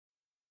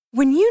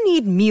When you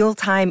need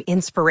mealtime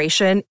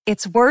inspiration,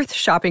 it's worth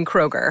shopping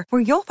Kroger,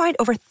 where you'll find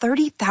over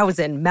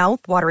 30,000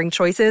 mouth-watering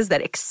choices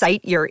that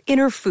excite your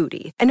inner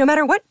foodie. And no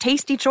matter what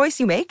tasty choice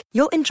you make,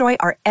 you'll enjoy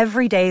our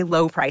everyday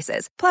low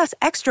prices, plus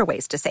extra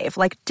ways to save,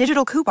 like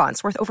digital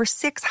coupons worth over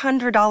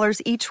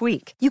 $600 each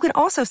week. You can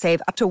also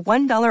save up to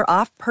 $1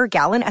 off per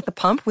gallon at the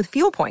pump with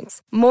fuel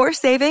points. More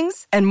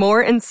savings and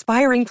more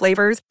inspiring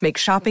flavors make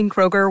shopping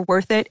Kroger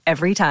worth it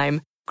every time.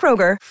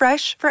 Kroger,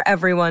 fresh for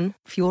everyone.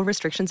 Fuel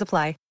restrictions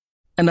apply.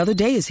 Another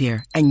day is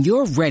here, and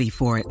you're ready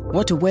for it.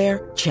 What to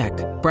wear? Check.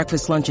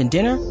 Breakfast, lunch, and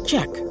dinner?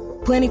 Check.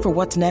 Planning for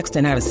what's next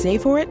and how to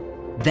save for it?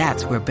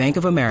 That's where Bank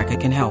of America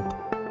can help.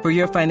 For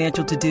your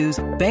financial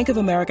to-dos, Bank of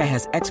America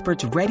has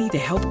experts ready to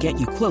help get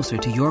you closer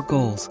to your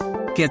goals.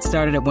 Get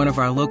started at one of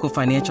our local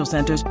financial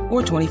centers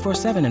or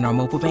 24/7 in our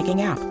mobile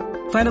banking app.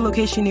 Find a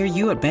location near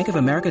you at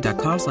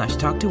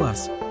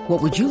bankofamerica.com/talktous.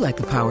 What would you like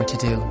the power to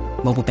do?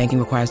 Mobile banking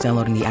requires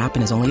downloading the app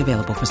and is only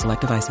available for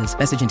select devices.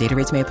 Message and data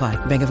rates may apply.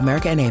 Bank of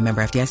America N.A.,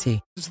 member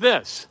FDIC. Is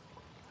this?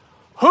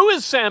 Who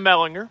is Sam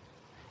Ehlinger?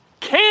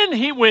 Can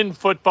he win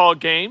football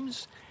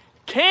games?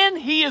 Can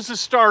he, as a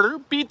starter,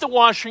 beat the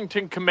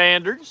Washington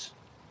Commanders?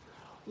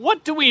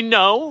 What do we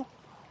know?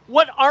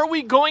 What are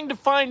we going to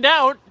find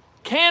out?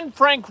 Can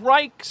Frank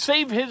Reich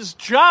save his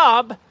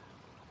job?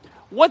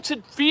 What's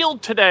it feel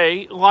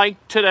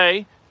like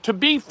today to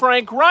be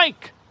Frank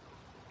Reich?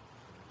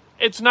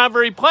 It's not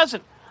very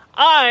pleasant.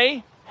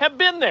 I have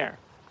been there.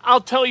 I'll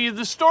tell you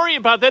the story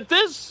about that.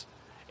 This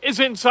is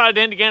Inside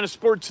Indiana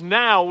Sports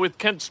Now with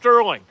Kent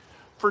Sterling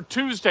for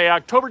Tuesday,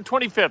 October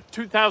 25th,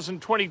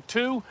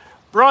 2022,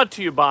 brought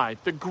to you by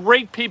the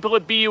great people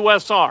at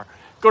BUSR.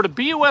 Go to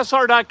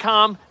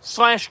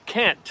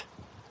busr.com/Kent.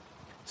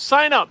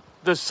 Sign up.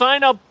 The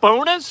sign-up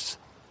bonus,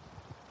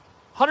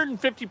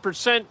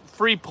 150%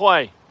 free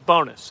play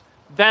bonus.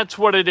 That's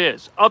what it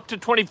is, up to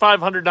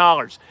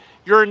 $2,500.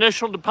 Your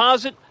initial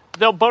deposit,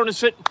 they'll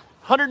bonus it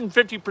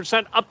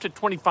 150% up to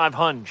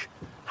 $2,500.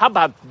 How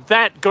about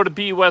that? Go to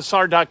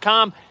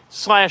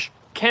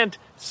busr.com/Kent.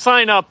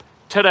 Sign up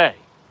today.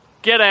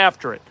 Get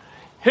after it.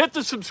 Hit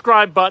the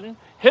subscribe button.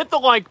 Hit the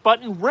like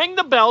button. Ring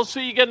the bell so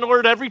you get an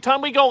alert every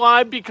time we go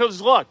live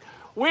because, look,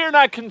 we're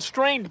not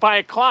constrained by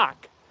a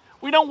clock.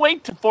 We don't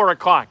wait till 4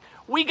 o'clock.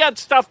 We got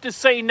stuff to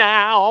say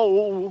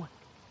now.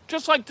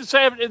 Just like to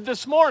say it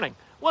this morning.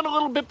 Went a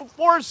little bit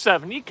before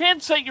 7. You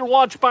can't set your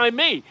watch by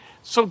me.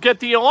 So get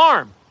the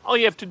alarm. All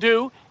you have to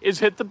do is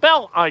hit the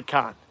bell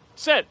icon.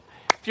 That's it.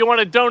 If you want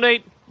to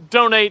donate,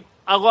 donate.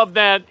 I love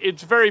that.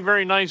 It's very,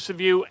 very nice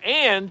of you.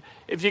 And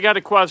if you got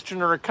a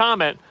question or a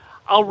comment,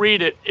 I'll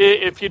read it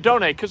if you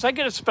donate because I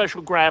get a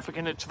special graphic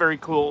and it's very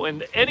cool.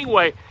 And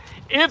anyway,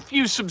 if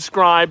you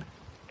subscribe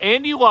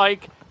and you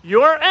like,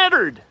 you're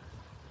entered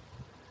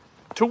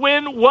to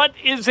win what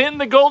is in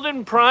the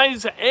Golden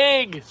Prize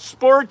Egg,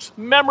 sports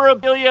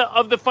memorabilia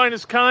of the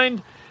finest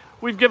kind.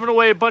 We've given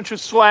away a bunch of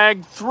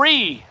swag,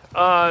 3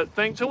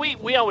 things. So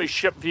we always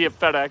ship via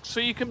FedEx, so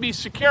you can be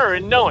secure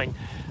in knowing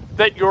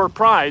that your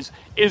prize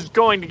is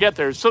going to get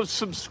there. So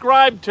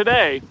subscribe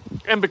today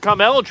and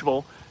become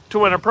eligible to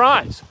win a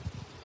prize.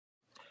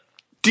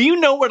 Do you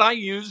know what I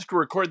use to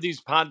record these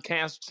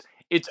podcasts?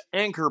 It's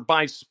Anchor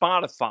by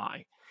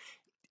Spotify.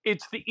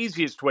 It's the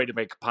easiest way to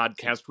make a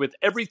podcast with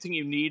everything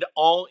you need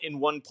all in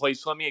one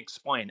place. Let me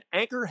explain.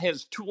 Anchor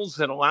has tools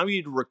that allow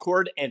you to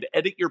record and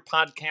edit your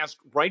podcast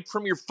right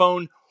from your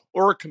phone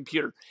or a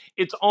computer.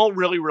 It's all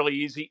really, really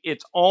easy.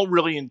 It's all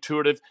really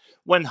intuitive.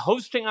 When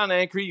hosting on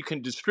Anchor, you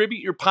can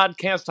distribute your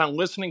podcast on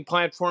listening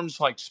platforms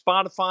like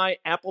Spotify,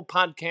 Apple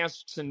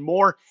Podcasts, and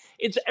more.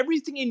 It's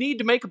everything you need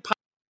to make a podcast.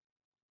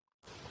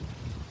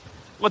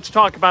 Let's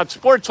talk about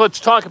sports. Let's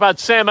talk about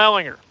Sam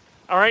Ehlinger.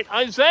 All right,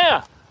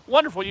 Isaiah.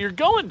 Wonderful. You're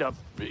going to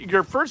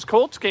your first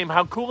Colts game.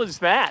 How cool is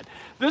that?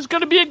 This is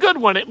going to be a good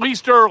one, at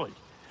least early.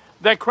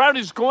 That crowd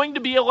is going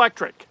to be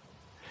electric.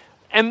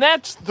 And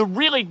that's the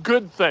really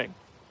good thing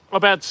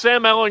about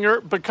Sam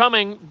Ehlinger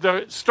becoming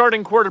the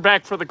starting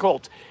quarterback for the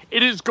Colts.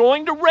 It is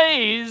going to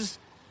raise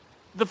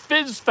the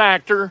fizz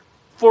factor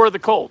for the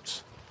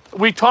Colts.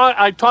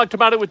 I talked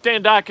about it with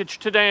Dan Dakich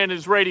today on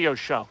his radio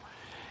show.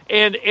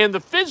 And the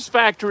fizz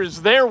factor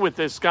is there with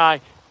this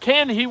guy.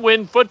 Can he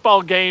win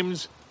football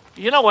games?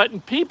 You know what?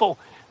 And people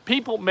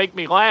make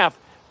me laugh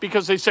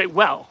because they say,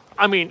 well,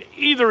 I mean,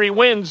 either he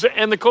wins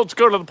and the Colts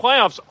go to the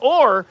playoffs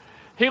or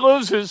he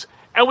loses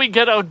and we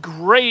get a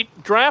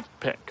great draft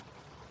pick.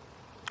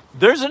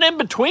 There's an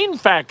in-between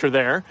factor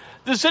there.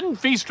 This isn't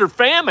feast or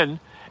famine.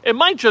 It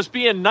might just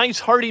be a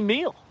nice hearty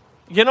meal.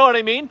 You know what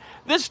I mean?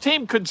 This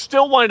team could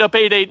still wind up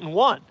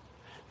 8-8-1,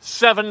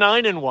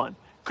 7-9-1.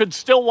 Could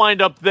still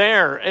wind up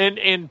there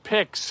and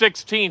pick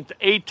 16th,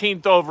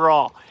 18th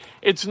overall.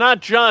 It's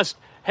not just,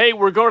 hey,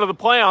 we're going to the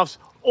playoffs,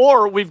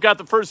 or we've got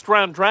the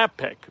first-round draft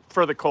pick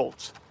for the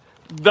Colts.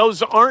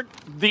 Those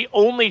aren't the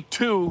only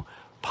 2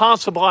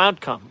 possible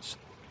outcomes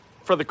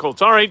for the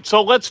Colts. All right,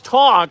 so let's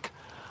talk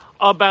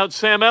about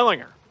Sam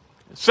Ehlinger.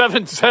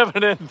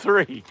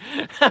 7-7-3.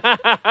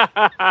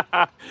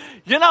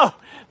 You know,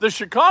 the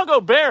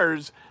Chicago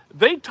Bears,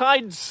 They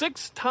tied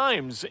 6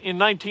 times in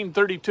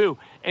 1932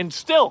 and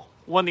still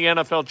won the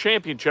NFL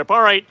championship.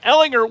 All right,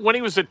 Ehlinger, when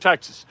he was at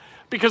Texas,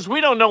 because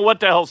we don't know what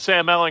the hell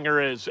Sam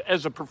Ehlinger is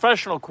as a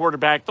professional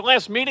quarterback. The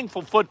last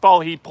meaningful football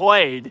he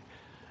played,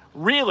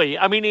 really,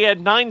 I mean, he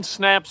had 9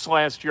 snaps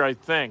last year, I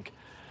think.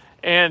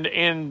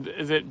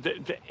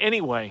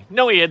 Anyway,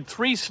 no, he had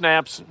 3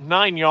 snaps,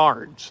 9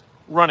 yards,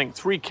 running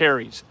 3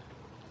 carries,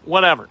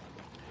 whatever.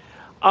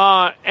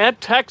 At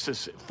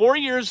Texas, 4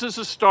 years as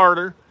a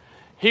starter,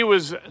 he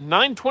was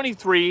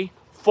 923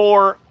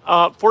 for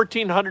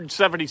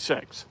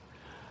 1,476.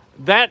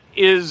 That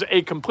is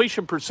a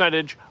completion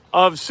percentage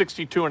of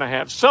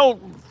 62.5. So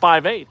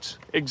 5/8,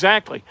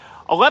 exactly.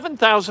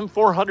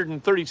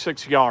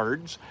 11,436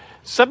 yards,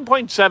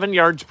 7.7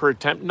 yards per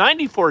attempt,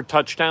 94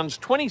 touchdowns,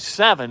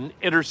 27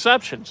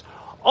 interceptions.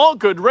 All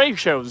good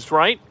ratios,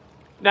 right?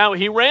 Now,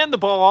 he ran the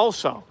ball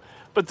also.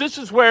 But this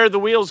is where the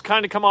wheels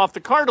kind of come off the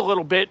cart a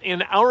little bit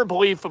in our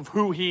belief of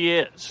who he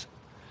is.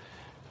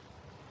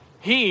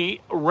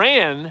 He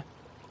ran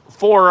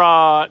for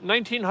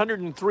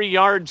 1,903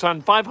 yards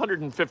on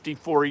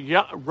 554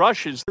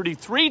 rushes,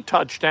 33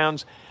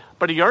 touchdowns,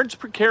 but a yards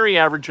per carry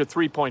average of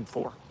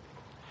 3.4.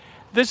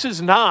 This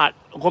is not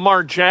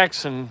Lamar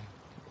Jackson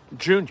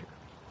Jr.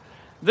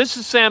 This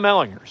is Sam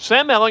Ehlinger.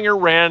 Sam Ehlinger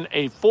ran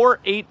a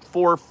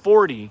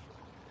 4.8440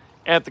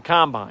 at the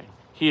Combine.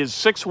 He is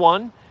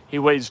 6'1". He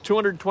weighs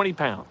 220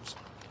 pounds.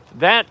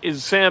 That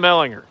is Sam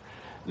Ehlinger.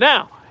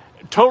 Now,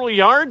 total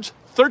yards,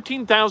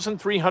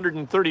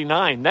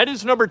 13,339. That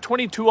is number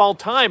 22 all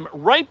time,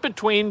 right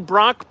between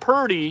Brock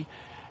Purdy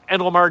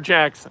and Lamar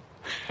Jackson.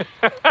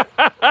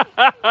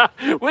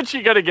 Which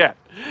you got to get?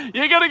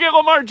 You got to get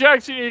Lamar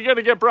Jackson, you got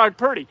to get Brock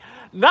Purdy.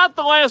 Not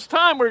the last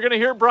time we're going to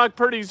hear Brock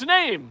Purdy's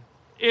name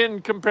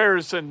in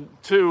comparison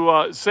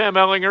to Sam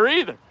Ehlinger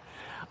either.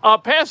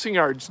 Passing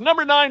yards,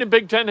 number 9 in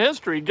Big Ten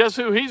history. Guess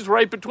who he's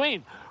right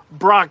between?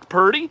 Brock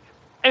Purdy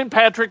and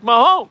Patrick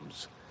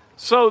Mahomes.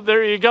 So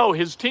there you go.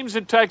 His team's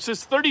in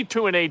Texas,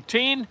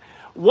 32-18,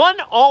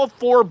 won all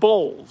 4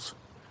 bowls.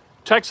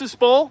 Texas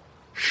Bowl,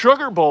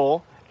 Sugar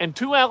Bowl, and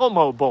 2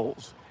 Alamo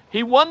Bowls.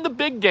 He won the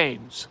big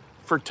games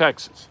for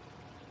Texas.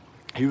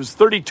 He was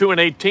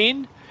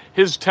 32-18.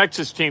 His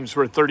Texas teams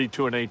were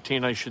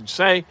 32-18, I should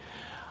say.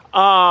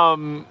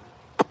 Last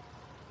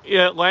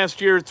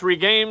year, 3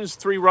 games,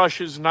 3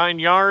 rushes, 9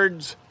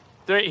 yards.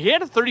 He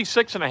had a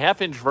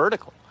 36.5-inch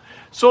vertical.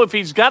 So if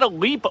he's got to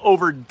leap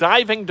over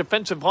diving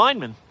defensive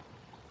linemen,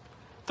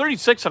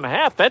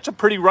 36.5, that's a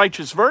pretty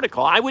righteous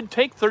vertical. I would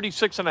take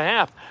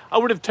 36.5. I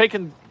would have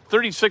taken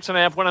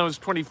 36.5 when I was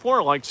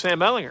 24, like Sam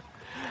Ehlinger.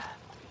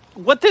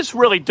 What this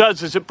really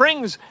does is it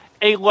brings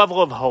a level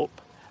of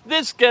hope.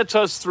 This gets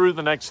us through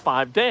the next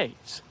 5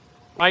 days,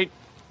 right?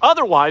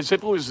 Otherwise,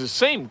 if it was the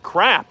same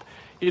crap,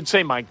 you'd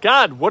say, my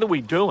God, what are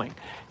we doing?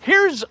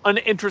 Here's an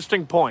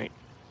interesting point,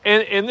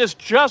 and this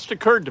just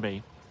occurred to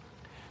me.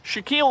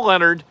 Shaquille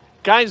Leonard,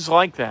 guys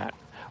like that.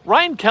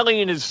 Ryan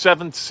Kelly in his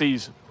 7th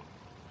season.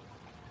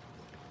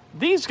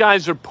 These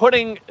guys are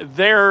putting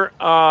their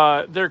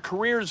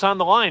careers on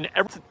the line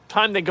every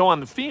time they go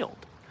on the field.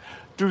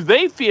 Do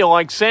they feel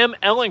like Sam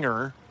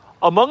Ehlinger,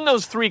 among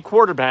those 3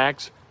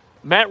 quarterbacks,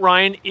 Matt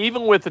Ryan,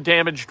 even with the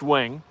damaged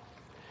wing,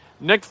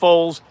 Nick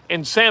Foles,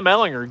 and Sam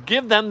Ehlinger,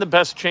 give them the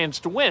best chance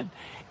to win?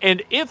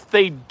 And if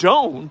they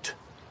don't,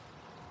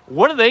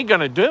 what are they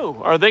going to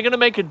do? Are they going to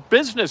make a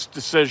business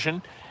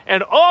decision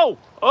and, I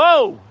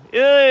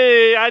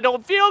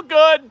don't feel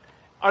good?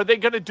 Are they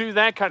going to do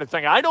that kind of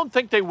thing? I don't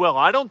think they will.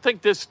 I don't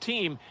think this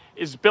team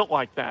is built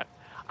like that.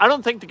 I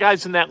don't think the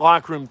guys in that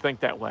locker room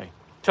think that way,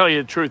 tell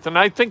you the truth. And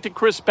I think that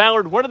Chris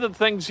Ballard, one of the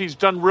things he's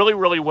done really,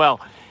 really well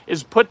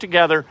is put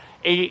together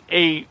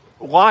a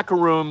locker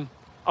room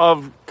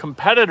of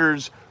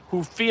competitors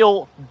who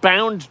feel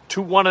bound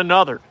to one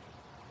another.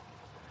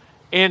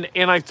 And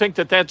I think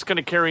that that's going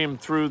to carry him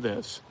through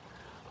this.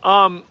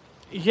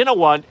 You know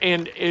what?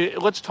 And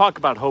let's talk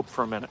about hope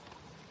for a minute.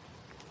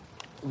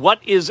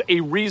 What is a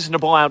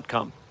reasonable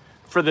outcome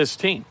for this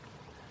team?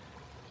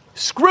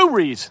 Screw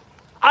reason.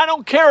 I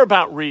don't care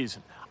about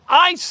reason.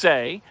 I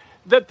say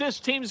that this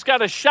team's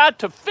got a shot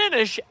to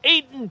finish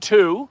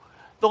 8-2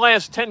 the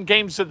last 10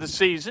 games of the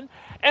season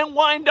and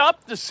wind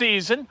up the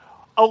season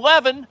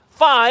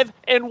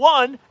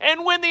 11-5-1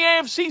 and win the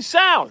AFC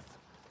South.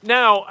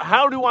 Now,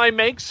 how do I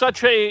make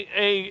such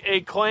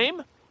a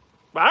claim?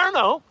 I don't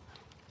know.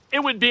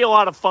 It would be a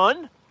lot of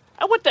fun.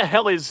 And what the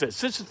hell is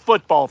this? This is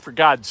football, for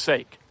God's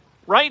sake,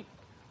 right?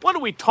 What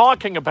are we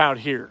talking about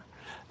here?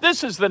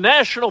 This is the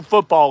National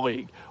Football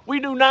League. We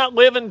do not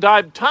live and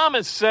die.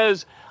 Thomas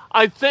says,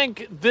 I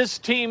think this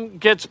team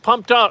gets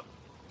pumped up.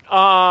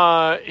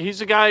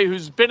 He's a guy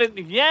who's been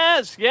in.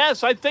 Yes,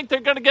 I think they're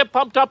going to get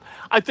pumped up.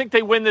 I think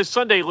they win this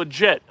Sunday,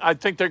 legit. I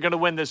think they're going to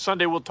win this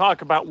Sunday. We'll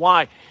talk about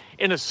why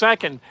in a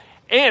second.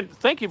 And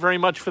thank you very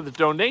much for the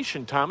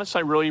donation, Thomas.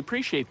 I really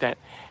appreciate that.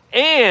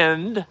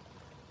 And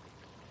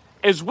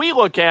as we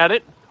look at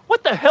it,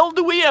 what the hell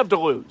do we have to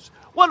lose?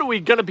 What, are we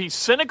going to be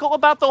cynical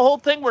about the whole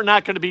thing? We're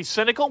not going to be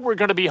cynical. We're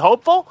going to be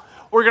hopeful.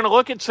 We're going to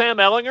look at Sam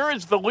Ehlinger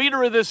as the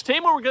leader of this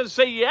team, and we're going to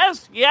say,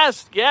 yes,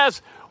 yes,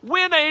 yes,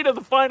 win 8 of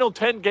the final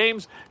 10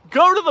 games,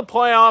 go to the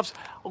playoffs.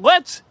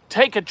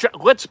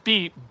 Let's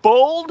be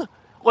bold,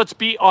 let's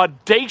be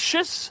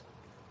audacious,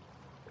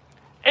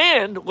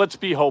 and let's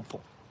be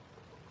hopeful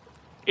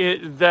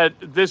that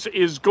this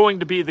is going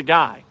to be the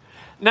guy.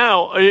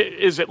 Now,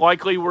 is it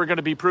likely we're going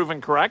to be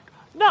proven correct?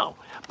 No,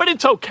 but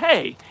it's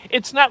okay.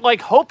 It's not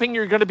like hoping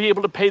you're going to be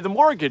able to pay the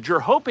mortgage or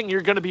hoping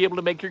you're going to be able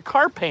to make your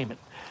car payment.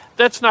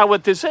 That's not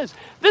what this is.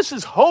 This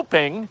is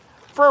hoping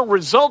for a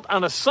result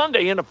on a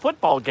Sunday in a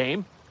football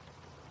game.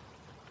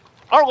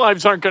 Our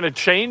lives aren't going to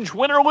change,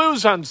 win or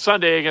lose on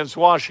Sunday against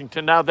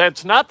Washington. Now,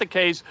 that's not the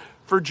case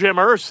for Jim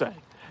Irsay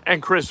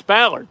and Chris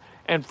Ballard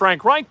and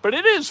Frank Reich, but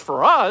it is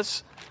for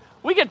us.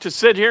 We get to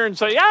sit here and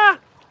say,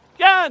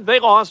 yeah, they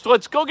lost.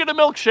 Let's go get a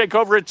milkshake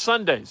over at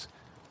Sundays,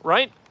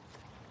 right?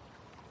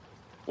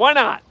 Why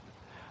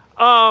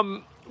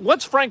not?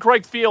 What's Frank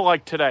Reich feel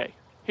like today?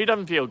 He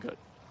doesn't feel good.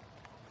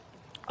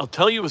 I'll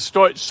tell you a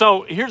story.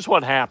 So here's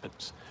what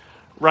happens,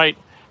 right?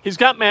 He's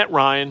got Matt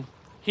Ryan.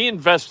 He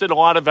invested a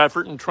lot of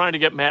effort in trying to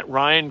get Matt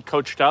Ryan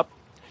coached up.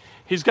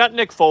 He's got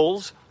Nick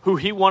Foles, who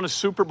he won a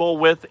Super Bowl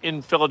with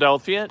in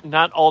Philadelphia,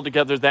 not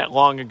altogether that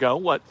long ago,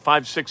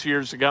 5-6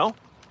 years ago?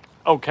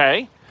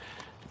 Okay.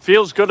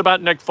 Feels good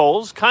about Nick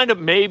Foles. Kind of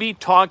maybe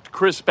talked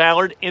Chris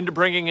Ballard into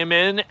bringing him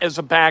in as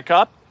a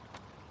backup.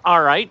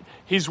 All right.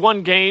 He's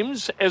won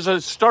games as a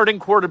starting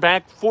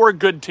quarterback for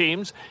good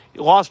teams. He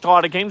lost a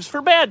lot of games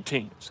for bad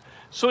teams.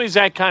 So he's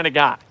that kind of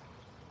guy.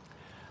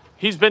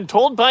 He's been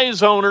told by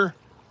his owner,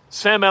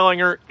 Sam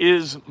Ehlinger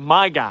is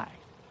my guy.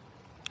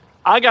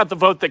 I got the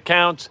vote that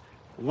counts.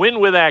 Win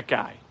with that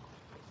guy.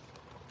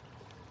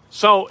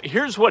 So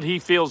here's what he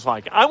feels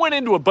like. I went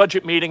into a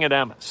budget meeting at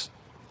Emmis.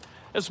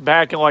 This is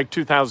back in like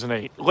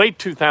 2008, late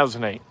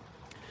 2008.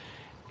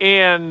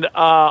 And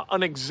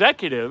an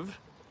executive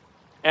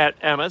at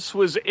Emmis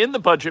was in the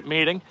budget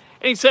meeting,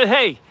 and he said,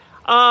 hey,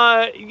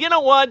 you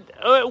know what?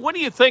 What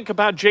do you think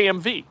about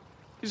JMV?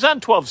 He's on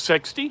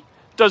 1260,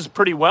 does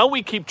pretty well.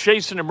 We keep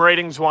chasing him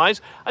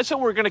ratings-wise. I said,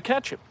 we're going to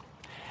catch him.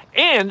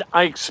 And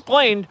I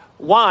explained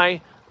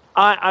why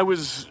I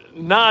was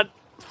not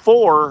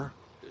for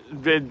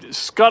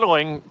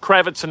scuttling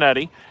Kravitz and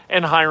Eddy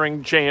and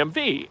hiring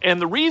JMV.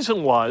 And the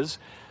reason was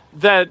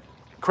that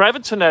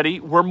Kravitz and Eddy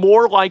were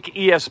more like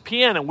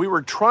ESPN, and we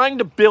were trying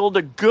to build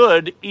a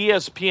good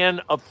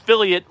ESPN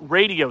affiliate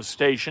radio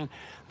station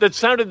that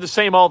sounded the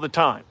same all the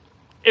time.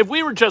 If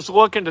we were just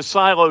looking to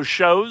silo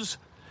shows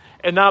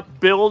and not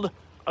build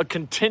a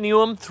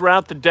continuum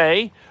throughout the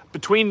day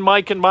between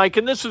Mike,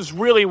 and this is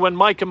really when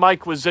Mike and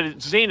Mike was at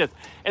its zenith,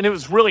 and it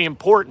was really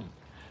important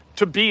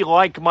to be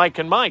like Mike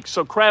and Mike.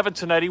 So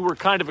Kravitz and Eddy were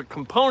kind of a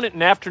component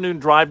and afternoon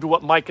drive to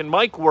what Mike and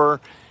Mike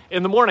were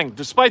in the morning,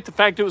 despite the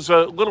fact it was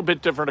a little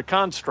bit different a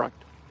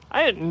construct.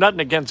 I had nothing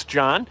against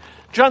John.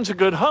 John's a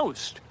good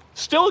host,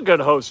 still a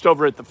good host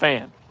over at The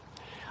Fan.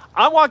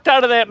 I walked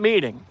out of that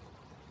meeting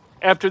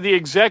after the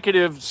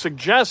executive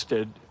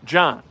suggested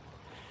John,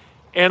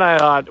 and I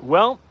thought,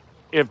 well,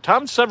 if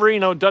Tom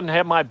Severino doesn't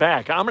have my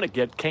back, I'm going to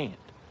get canned.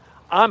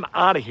 I'm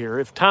out of here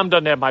if Tom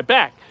doesn't have my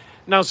back.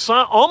 Now,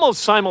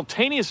 almost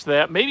simultaneous to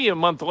that, maybe a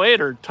month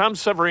later, Tom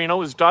Severino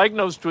was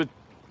diagnosed with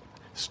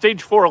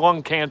stage 4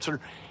 lung cancer,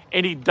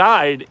 and he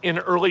died in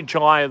early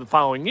July of the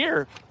following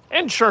year.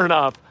 And sure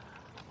enough,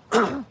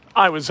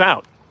 I was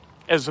out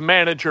as a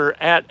manager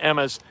at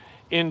Emmis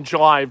in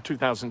July of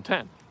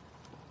 2010.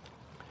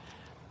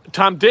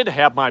 Tom did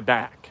have my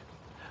back.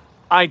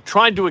 I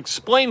tried to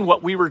explain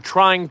what we were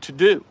trying to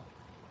do,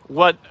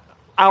 what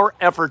our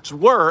efforts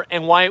were,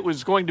 and why it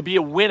was going to be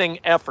a winning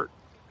effort.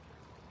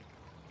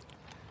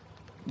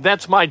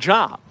 That's my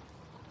job,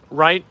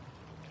 right?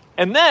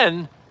 And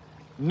then,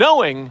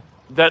 knowing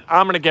that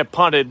I'm going to get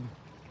punted,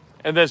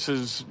 and this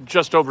is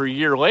just over a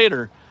year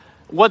later,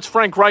 what's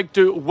Frank Reich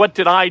do? What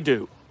did I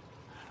do?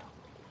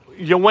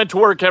 You went to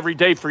work every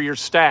day for your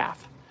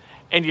staff,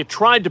 and you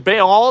tried to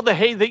bale all the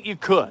hay that you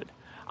could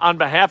on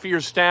behalf of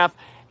your staff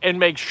and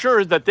make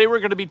sure that they were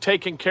going to be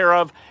taken care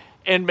of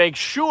and make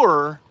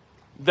sure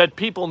that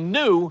people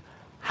knew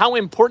how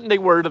important they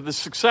were to the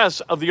success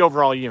of the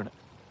overall unit.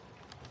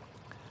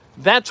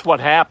 That's what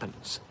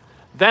happens.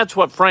 That's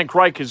what Frank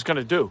Reich is going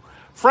to do.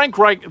 Frank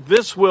Reich,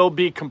 this will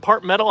be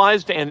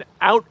compartmentalized and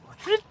out,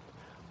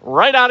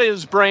 right out of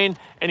his brain,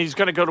 and he's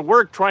going to go to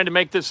work trying to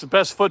make this the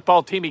best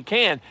football team he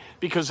can,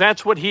 because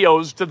that's what he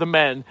owes to the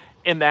men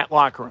in that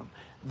locker room.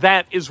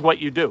 That is what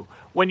you do.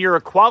 When you're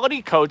a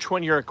quality coach,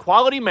 when you're a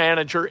quality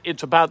manager,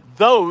 it's about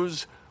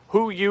those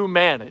who you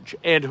manage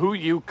and who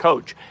you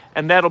coach.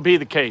 And that'll be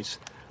the case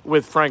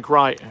with Frank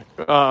Reich.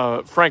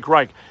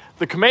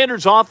 The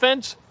Commanders'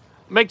 offense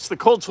makes the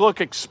Colts look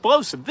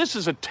explosive. This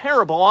is a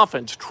terrible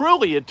offense,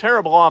 truly a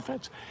terrible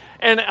offense.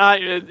 And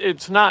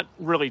it's not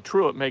really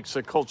true it makes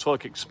the Colts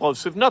look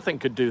explosive. Nothing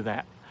could do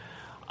that.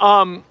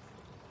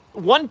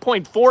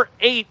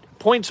 1.48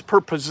 points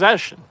per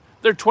possession.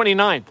 They're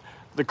 29th.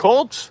 The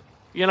Colts,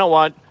 you know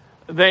what?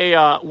 They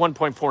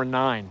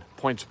 1.49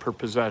 points per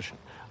possession.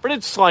 But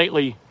it's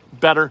slightly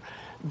better.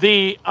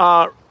 The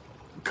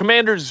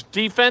Commanders'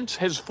 defense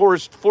has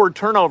forced 4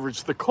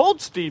 turnovers. The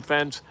Colts'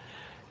 defense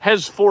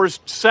has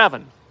forced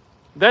 7.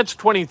 That's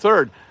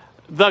 23rd.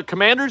 The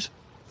Commanders,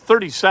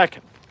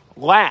 32nd,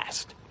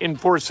 last in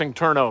forcing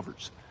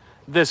turnovers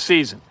this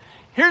season.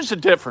 Here's the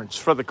difference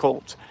for the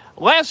Colts.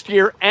 Last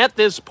year, at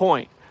this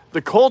point,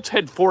 the Colts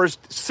had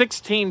forced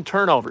 16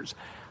 turnovers.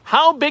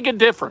 How big a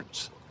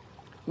difference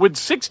would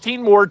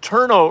 9 more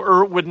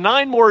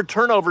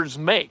turnovers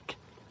make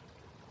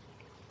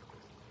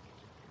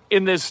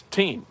in this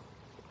team,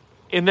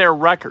 in their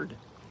record?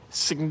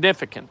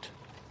 Significant.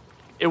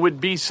 It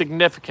would be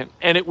significant,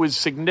 and it was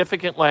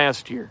significant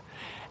last year.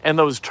 And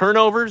those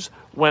turnovers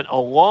went a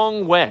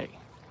long way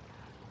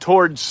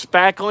towards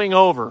spackling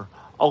over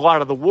a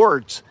lot of the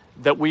warts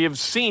that we have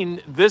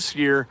seen this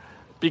year,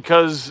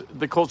 because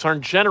the Colts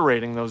aren't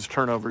generating those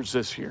turnovers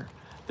this year.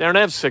 They don't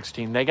have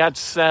 16. They got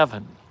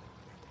 7.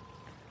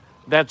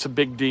 That's a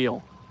big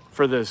deal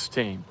for this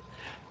team.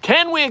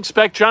 Can we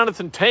expect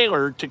Jonathan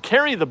Taylor to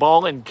carry the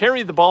ball and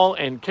carry the ball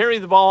and carry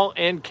the ball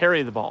and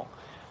carry the ball?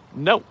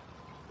 No.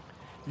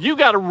 You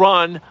got to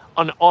run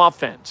an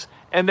offense,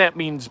 and that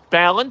means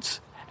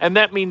balance, and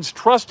that means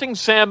trusting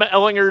Sam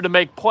Ehlinger to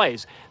make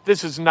plays.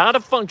 This is not a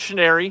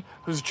functionary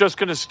who's just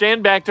going to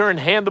stand back there and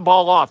hand the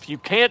ball off. You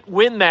can't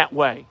win that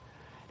way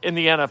in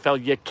the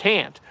NFL. You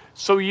can't.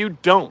 So you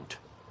don't.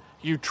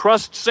 You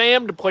trust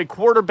Sam to play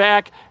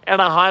quarterback at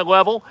a high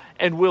level,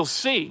 and we'll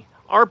see.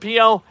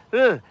 RPO,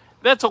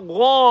 that's a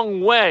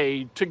long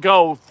way to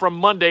go from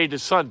Monday to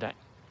Sunday.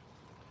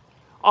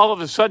 All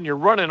of a sudden, you're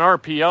running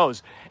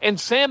RPOs. And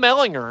Sam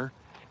Ehlinger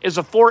is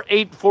a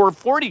 4.8,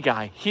 4.40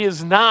 guy. He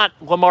is not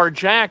Lamar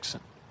Jackson.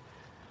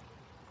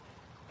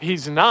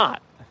 He's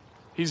not.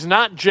 He's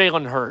not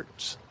Jalen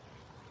Hurts.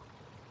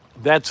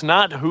 That's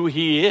not who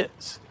he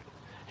is.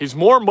 He's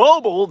more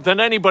mobile than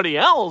anybody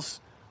else.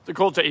 The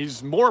Colts,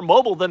 he's more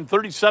mobile than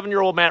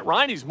 37-year-old Matt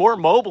Ryan. He's more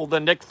mobile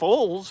than Nick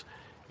Foles.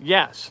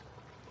 Yes.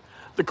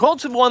 The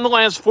Colts have won the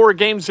last 4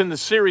 games in the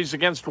series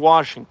against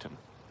Washington.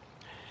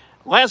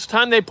 Last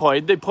time they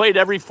played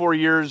every 4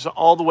 years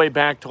all the way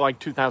back to like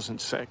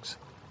 2006.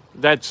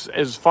 That's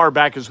as far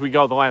back as we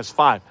go, the last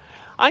 5.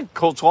 I think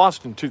Colts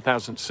lost in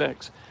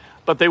 2006.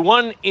 But they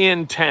won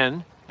in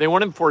 10. They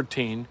won in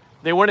 14.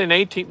 They won in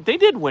 18. They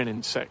did win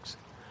in 6.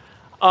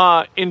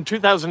 In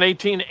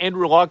 2018,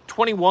 Andrew Luck,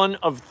 21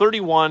 of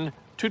 31,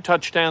 2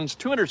 touchdowns,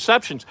 2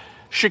 interceptions.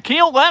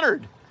 Shaquille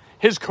Leonard,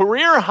 his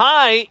career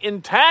high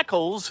in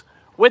tackles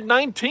with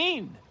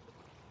 19.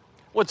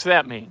 What's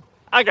that mean?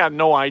 I got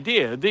no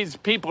idea. These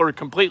people are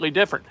completely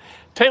different.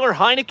 Taylor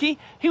Heineke,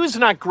 he was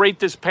not great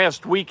this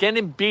past weekend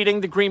in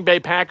beating the Green Bay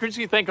Packers.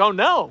 You think, oh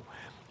no,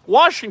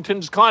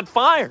 Washington's caught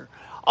fire.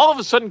 All of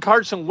a sudden,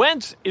 Carson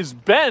Wentz is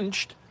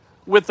benched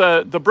with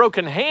the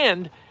broken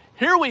hand.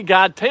 Here we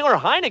got Taylor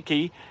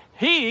Heineke.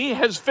 He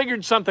has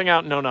figured something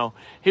out. No.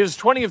 He was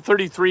 20 of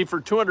 33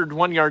 for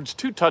 201 yards,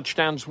 2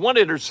 touchdowns, 1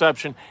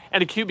 interception,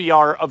 and a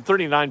QBR of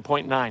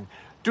 39.9.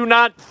 Do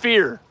not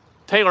fear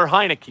Taylor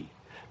Heineke.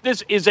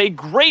 This is a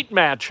great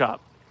matchup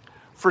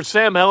for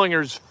Sam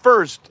Ehlinger's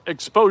first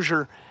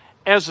exposure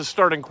as a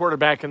starting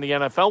quarterback in the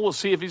NFL. We'll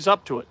see if he's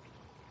up to it.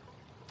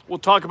 We'll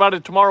talk about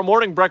it tomorrow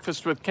morning,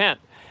 Breakfast with Kent.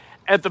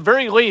 At the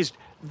very least,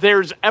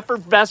 there's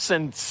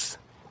effervescence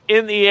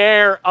in the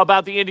air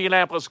about the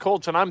Indianapolis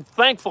Colts, and I'm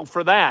thankful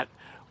for that.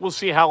 We'll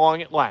see how long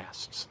it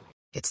lasts.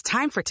 It's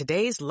time for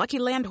today's Lucky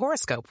Land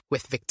horoscope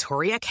with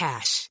Victoria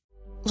Cash.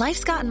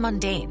 Life's gotten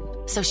mundane,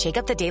 so shake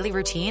up the daily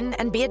routine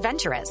and be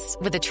adventurous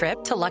with a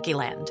trip to Lucky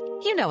Land.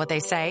 You know what they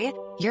say,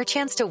 your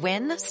chance to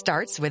win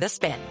starts with a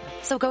spin.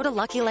 So go to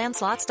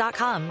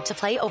LuckyLandSlots.com to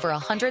play over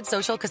 100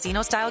 social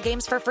casino-style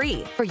games for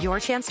free for your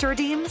chance to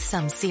redeem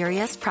some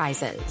serious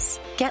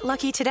prizes. Get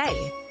lucky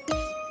today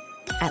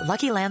at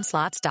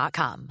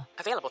LuckyLandSlots.com.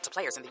 Available to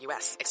players in the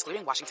U.S.,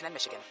 excluding Washington and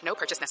Michigan. No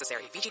purchase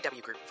necessary.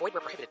 VGW Group. Void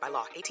where prohibited by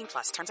law.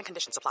 18+. Terms and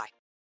conditions apply.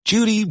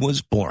 Judy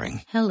was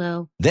boring.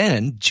 Hello.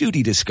 Then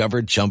Judy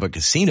discovered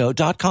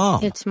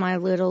ChumbaCasino.com. It's my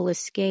little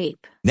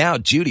escape. Now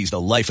Judy's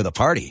the life of the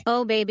party.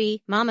 Oh,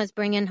 baby, mama's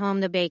bringing home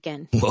the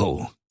bacon.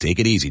 Whoa, take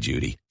it easy,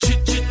 Judy.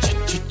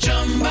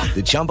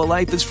 The Chumba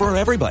life is for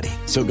everybody.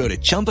 So go to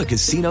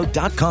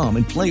ChumbaCasino.com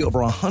and play over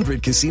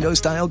 100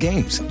 casino-style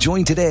games.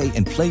 Join today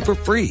and play for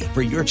free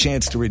for your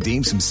chance to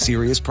redeem some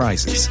serious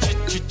prizes.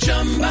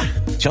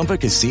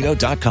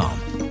 ChumbaCasino.com.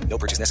 No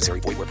purchase necessary.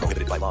 Void where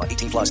prohibited by law.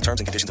 18+. Terms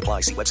and conditions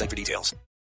apply. See website for details.